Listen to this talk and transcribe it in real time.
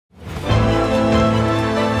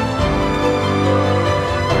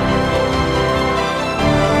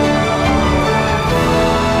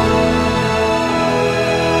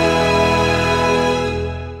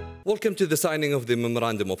Welcome to the signing of the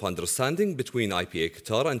Memorandum of Understanding between IPA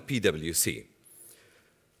Qatar and PwC.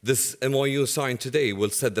 This MOU signed today will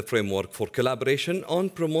set the framework for collaboration on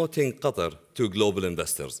promoting Qatar to global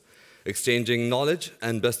investors, exchanging knowledge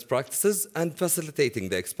and best practices, and facilitating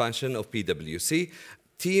the expansion of PwC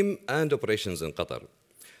team and operations in Qatar.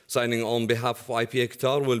 Signing on behalf of IPA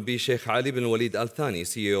Qatar will be Sheikh Ali bin Walid Al Thani,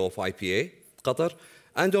 CEO of IPA Qatar,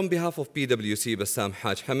 and on behalf of PwC, Bassam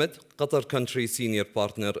Haj Hamid, Qatar Country Senior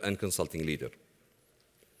Partner and Consulting Leader.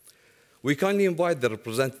 We kindly invite the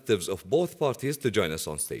representatives of both parties to join us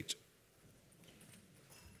on stage.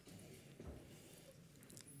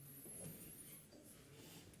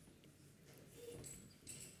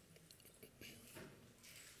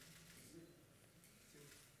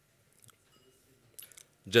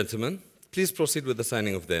 Gentlemen, please proceed with the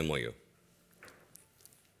signing of the MOU.